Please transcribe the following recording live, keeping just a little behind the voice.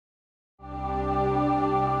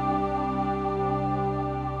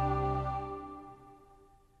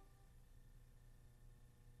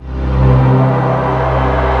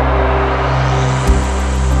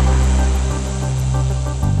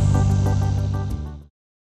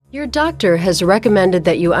Your doctor has recommended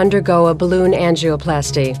that you undergo a balloon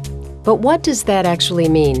angioplasty. But what does that actually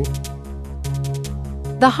mean?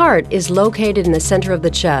 The heart is located in the center of the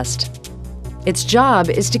chest. Its job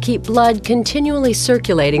is to keep blood continually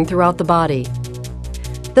circulating throughout the body.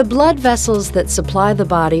 The blood vessels that supply the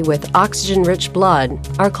body with oxygen-rich blood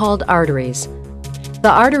are called arteries.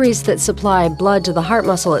 The arteries that supply blood to the heart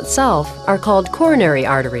muscle itself are called coronary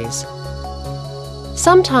arteries.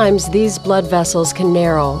 Sometimes these blood vessels can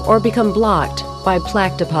narrow or become blocked by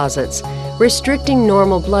plaque deposits, restricting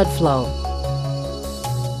normal blood flow.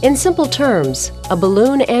 In simple terms, a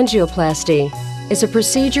balloon angioplasty is a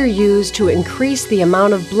procedure used to increase the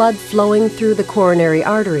amount of blood flowing through the coronary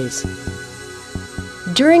arteries.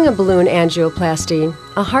 During a balloon angioplasty,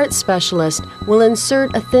 a heart specialist will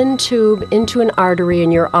insert a thin tube into an artery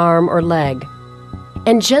in your arm or leg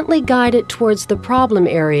and gently guide it towards the problem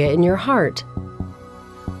area in your heart.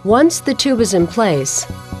 Once the tube is in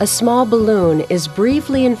place, a small balloon is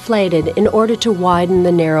briefly inflated in order to widen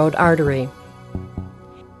the narrowed artery.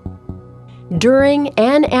 During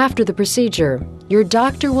and after the procedure, your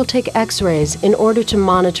doctor will take X-rays in order to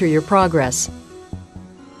monitor your progress.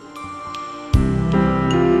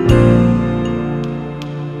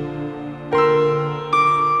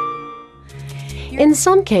 In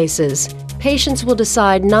some cases, patients will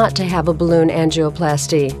decide not to have a balloon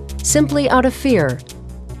angioplasty, simply out of fear.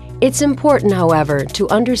 It's important, however, to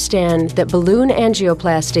understand that balloon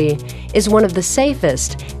angioplasty is one of the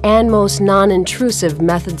safest and most non-intrusive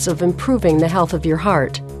methods of improving the health of your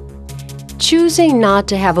heart. Choosing not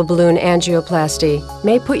to have a balloon angioplasty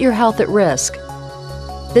may put your health at risk.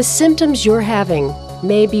 The symptoms you're having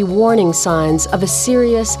may be warning signs of a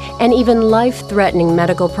serious and even life-threatening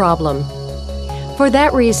medical problem. For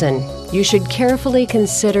that reason, you should carefully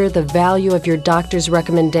consider the value of your doctor's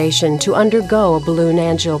recommendation to undergo a balloon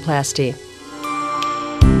angioplasty.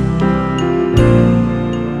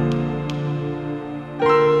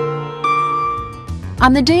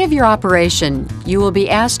 On the day of your operation, you will be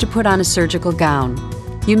asked to put on a surgical gown.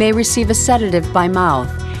 You may receive a sedative by mouth,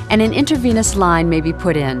 and an intravenous line may be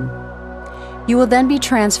put in. You will then be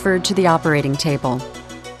transferred to the operating table.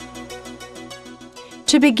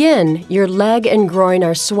 To begin, your leg and groin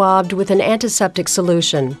are swabbed with an antiseptic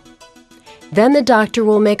solution. Then the doctor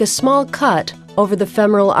will make a small cut over the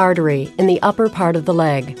femoral artery in the upper part of the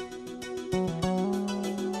leg.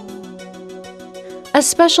 A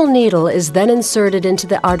special needle is then inserted into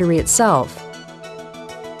the artery itself.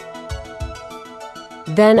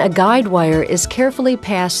 Then a guide wire is carefully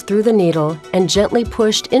passed through the needle and gently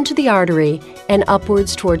pushed into the artery and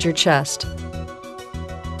upwards towards your chest.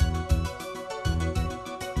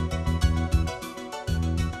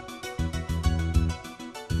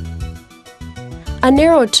 A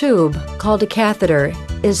narrow tube, called a catheter,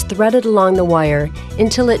 is threaded along the wire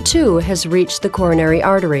until it too has reached the coronary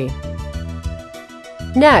artery.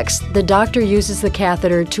 Next, the doctor uses the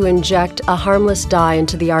catheter to inject a harmless dye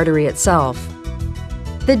into the artery itself.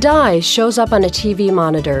 The dye shows up on a TV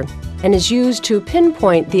monitor and is used to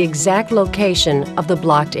pinpoint the exact location of the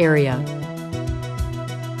blocked area.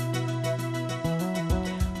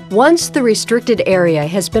 Once the restricted area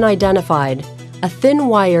has been identified, a thin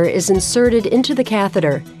wire is inserted into the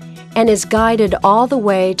catheter and is guided all the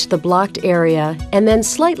way to the blocked area and then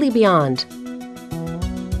slightly beyond.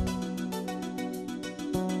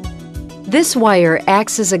 This wire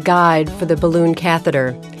acts as a guide for the balloon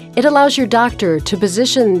catheter. It allows your doctor to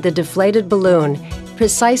position the deflated balloon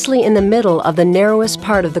precisely in the middle of the narrowest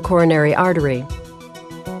part of the coronary artery.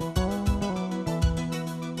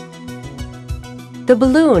 The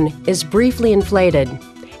balloon is briefly inflated.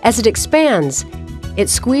 As it expands, it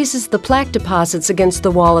squeezes the plaque deposits against the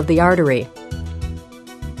wall of the artery.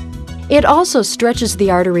 It also stretches the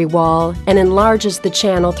artery wall and enlarges the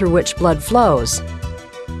channel through which blood flows.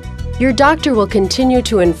 Your doctor will continue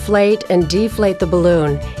to inflate and deflate the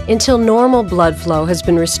balloon until normal blood flow has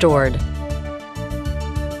been restored.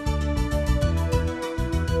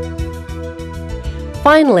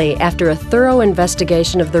 Finally, after a thorough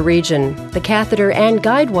investigation of the region, the catheter and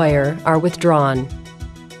guide wire are withdrawn.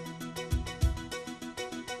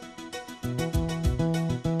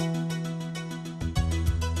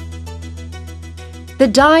 The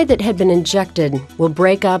dye that had been injected will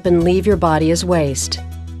break up and leave your body as waste.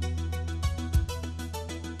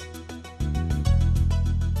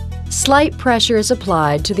 Slight pressure is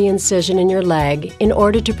applied to the incision in your leg in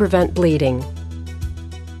order to prevent bleeding.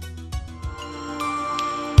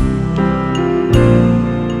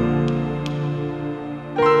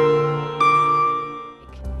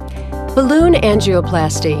 Balloon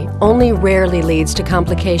angioplasty only rarely leads to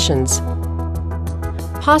complications.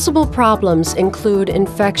 Possible problems include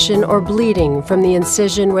infection or bleeding from the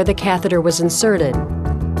incision where the catheter was inserted.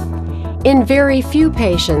 In very few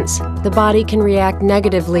patients, the body can react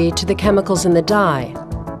negatively to the chemicals in the dye.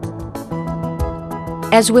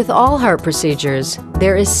 As with all heart procedures,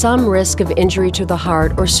 there is some risk of injury to the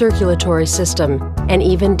heart or circulatory system, and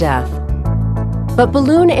even death. But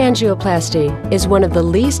balloon angioplasty is one of the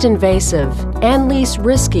least invasive and least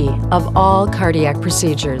risky of all cardiac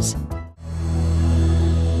procedures.